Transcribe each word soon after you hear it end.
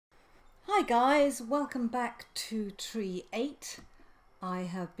Hi guys, welcome back to Tree 8. I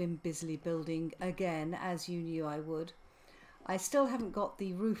have been busily building again, as you knew I would. I still haven't got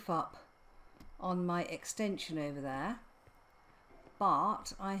the roof up on my extension over there,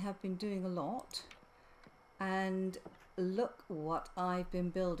 but I have been doing a lot, and look what I've been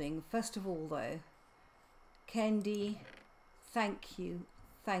building. First of all though, Kendi, thank you,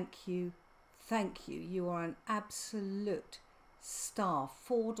 thank you, thank you. You are an absolute star.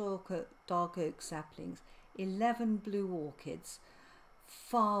 4 dark oak saplings, 11 blue orchids,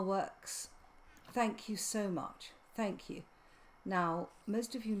 fireworks. Thank you so much. Thank you. Now,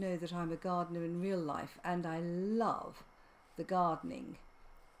 most of you know that I'm a gardener in real life, and I love the gardening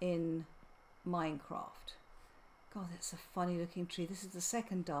in Minecraft. God, that's a funny looking tree. This is the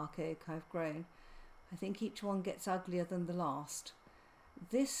second dark oak I've grown. I think each one gets uglier than the last.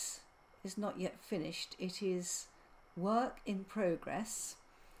 This is not yet finished. It is work in progress.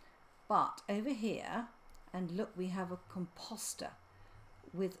 But over here, and look, we have a composter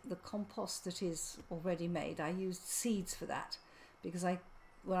with the compost that is already made. I used seeds for that because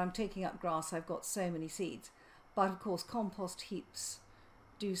when I'm taking up grass, I've got so many seeds. But of course, compost heaps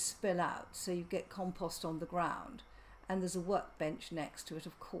do spill out, so you get compost on the ground. And there's a workbench next to it,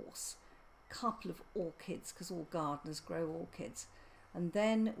 of course. Couple of orchids, because all gardeners grow orchids. And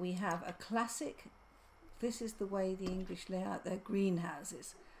then we have a classic, this is the way the English lay out their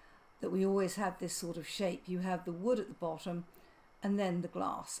greenhouses, that we always have this sort of shape. You have the wood at the bottom and then the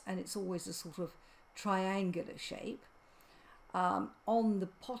glass, and it's always a sort of triangular shape. On the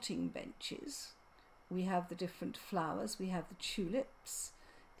potting benches, we have the different flowers. We have the tulips,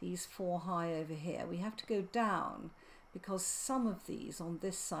 these 4 high over here. We have to go down because some of these on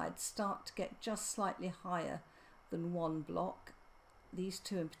this side start to get just slightly higher than 1 block, these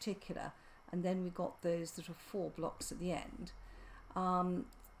 2 in particular, and then we've got those that are 4 blocks at the end.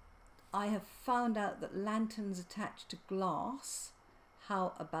 I have found out that lanterns attach to glass.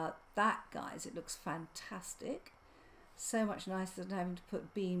 How about that, guys? It looks fantastic. So much nicer than having to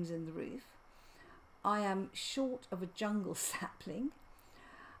put beams in the roof. I am short of a jungle sapling.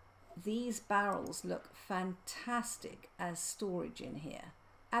 These barrels look fantastic as storage in here.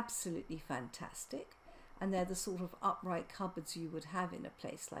 Absolutely fantastic. And they're the sort of upright cupboards you would have in a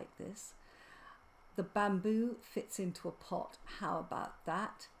place like this. The bamboo fits into a pot. How about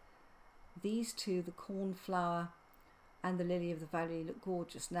that? These 2, the cornflower and the lily of the valley, look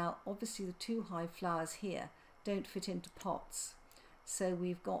gorgeous. Now, obviously the 2 high flowers here don't fit into pots. So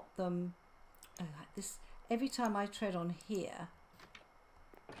we've got them, this, every time I tread on here,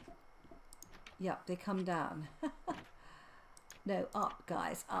 yep, they come down. No, up,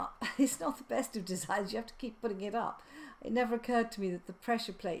 guys, up. It's not the best of designs. You have to keep putting it up. It never occurred to me that the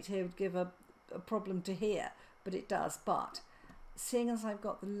pressure plate here would give a problem to here, but it does. But seeing as I've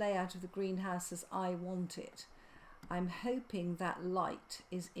got the layout of the greenhouse as I want it, I'm hoping that light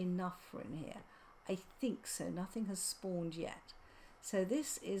is enough for in here. I think so. Nothing has spawned yet. So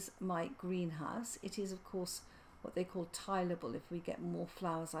this is my greenhouse. It is, of course, what they call tileable. If we get more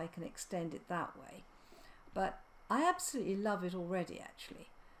flowers, I can extend it that way. But I absolutely love it already, actually.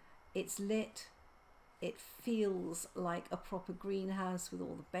 It's lit. It feels like a proper greenhouse with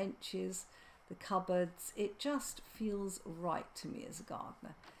all the benches, the cupboards. It just feels right to me as a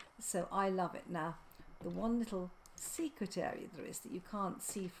gardener. So I love it. Now, the one little secret area there is that you can't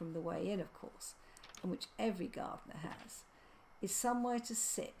see from the way in, of course, and which every gardener has, is somewhere to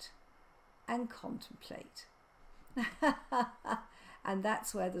sit and contemplate. And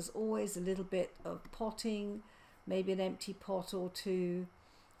that's where there's always a little bit of potting, maybe an empty pot or 2.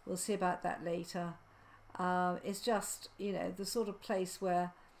 We'll see about that later. It's just, you know, the sort of place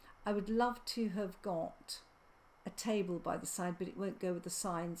where I would love to have got a table by the side, but it won't go with the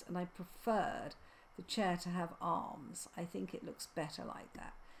signs, and I preferred the chair to have arms. I think it looks better like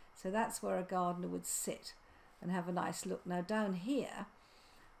that. So that's where a gardener would sit and have a nice look. Now down here,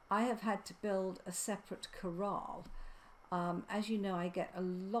 I have had to build a separate corral. As you know, I get a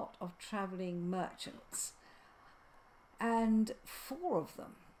lot of travelling merchants, and 4 of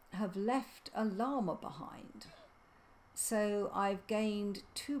them have left a llama behind. So I've gained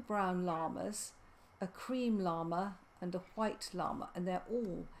 2 brown llamas, a cream llama and a white llama, and they're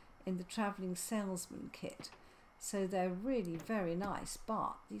all in the travelling salesman kit. So they're really very nice,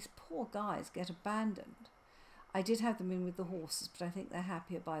 but these poor guys get abandoned. I did have them in with the horses, but I think they're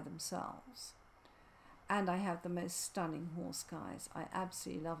happier by themselves. And I have the most stunning horse, guys. I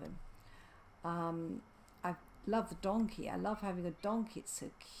absolutely love him. I love the donkey. I love having a donkey. It's so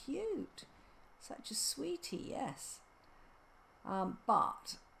cute. Such a sweetie, yes.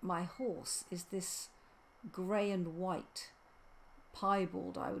 But my horse is this grey and white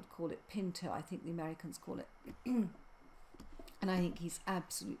piebald, I would call it, pinto, I think the Americans call it. And I think he's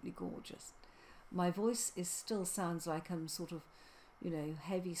absolutely gorgeous. My voice still sounds like I'm sort of, you know,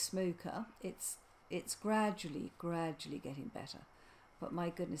 heavy smoker. It's gradually getting better, but my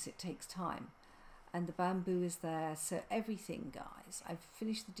goodness, it takes time. And the bamboo is there, so everything, guys. I've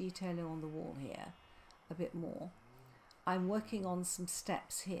finished the detailing on the wall here a bit more. I'm working on some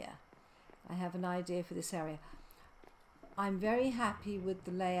steps here. I have an idea for this area. I'm very happy with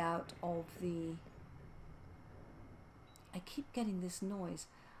the layout of the... I keep getting this noise.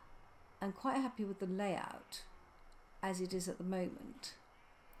 I'm quite happy with the layout as it is at the moment.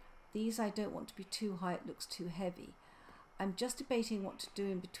 These I don't want to be too high, it looks too heavy. I'm just debating what to do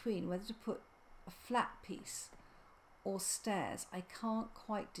in between, whether to put a flat piece or stairs. I can't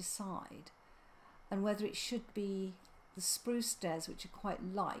quite decide. And whether it should be the spruce stairs, which are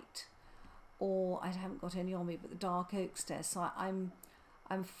quite light, or I haven't got any on me, but the dark oak stairs. So I'm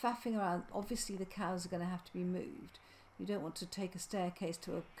faffing around. Obviously the cows are going to have to be moved. You don't want to take a staircase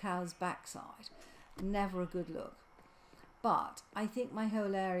to a cow's backside. Never a good look. But I think my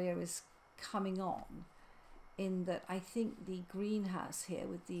whole area is coming on, in that I think the greenhouse here,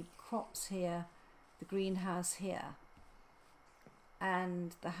 with the crops here, the greenhouse here,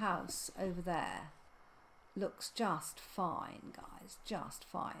 and the house over there, looks just fine, guys, just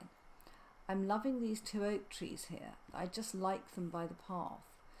fine. I'm loving these 2 oak trees here. I just like them by the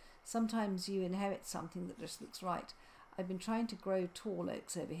path. Sometimes you inherit something that just looks right. I've been trying to grow tall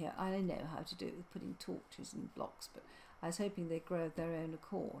oaks over here. I know how to do it with putting torches and blocks, but I was hoping they'd grow of their own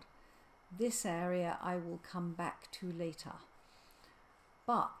accord. This area I will come back to later.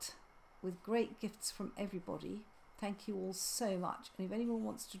 But with great gifts from everybody, thank you all so much. And if anyone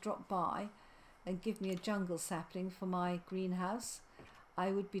wants to drop by and give me a jungle sapling for my greenhouse,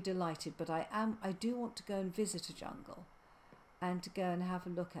 I would be delighted. But I do want to go and visit a jungle and to go and have a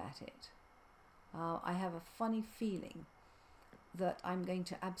look at it. I have a funny feeling that I'm going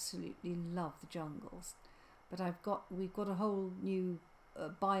to absolutely love the jungles. But we've got a whole new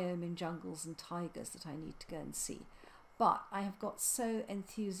biome in jungles and tigers that I need to go and see. But I have got so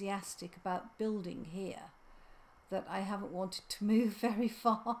enthusiastic about building here that I haven't wanted to move very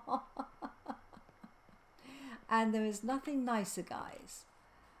far. And there is nothing nicer, guys,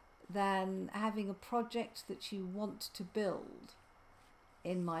 than having a project that you want to build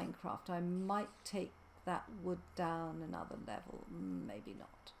in Minecraft. I might take that wood down another level, maybe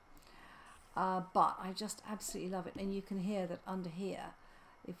not. But I just absolutely love it. And you can hear that under here,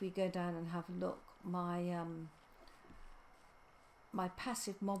 if we go down and have a look, my my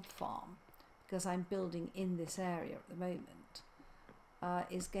passive mob farm, because I'm building in this area at the moment,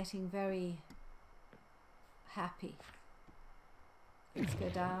 is getting very happy. Let's go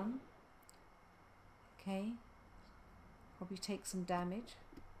down. Okay. Probably take some damage,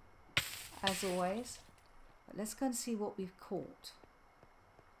 as always. But let's go and see what we've caught.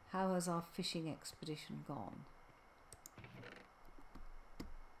 How has our fishing expedition gone?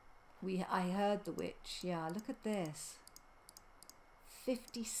 I heard the witch. Yeah, look at this.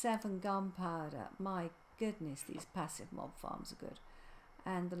 57 gunpowder. My goodness, these passive mob farms are good.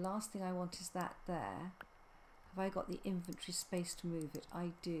 And the last thing I want is that there. Have I got the inventory space to move it?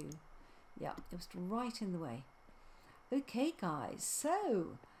 I do. Yeah, it was right in the way. Okay, guys,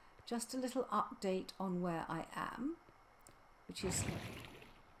 so just a little update on where I am, which is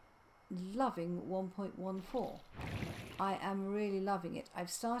loving 1.14. I am really loving it. I've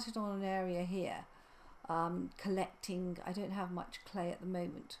started on an area here, collecting. I don't have much clay at the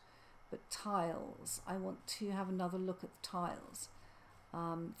moment, but tiles. I want to have another look at the tiles.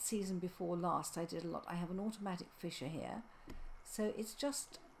 Season before last I did a lot. I have an automatic fisher here, so it's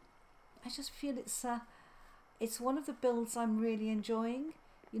just, I just feel it's one of the builds I'm really enjoying.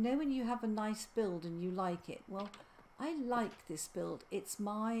 You know, when you have a nice build and you like it. Well, I like this build. It's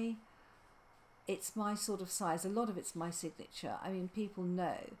my sort of size. A lot of it's my signature. I mean, people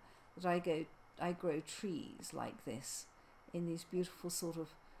know that I grow trees like this in these beautiful sort of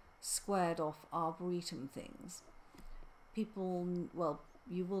squared off arboretum things. People, well,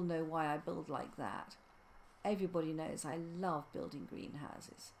 you will know why I build like that. Everybody knows I love building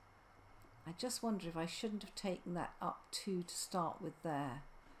greenhouses. I just wonder if I shouldn't have taken that up to start with there,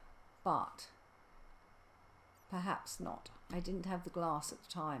 but perhaps not. I didn't have the glass at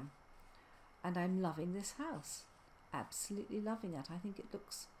the time, and I'm loving this house. Absolutely loving it. I think it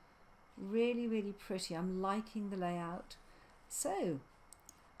looks really, really pretty. I'm liking the layout. So,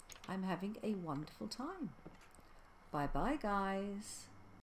 I'm having a wonderful time. Bye bye, guys.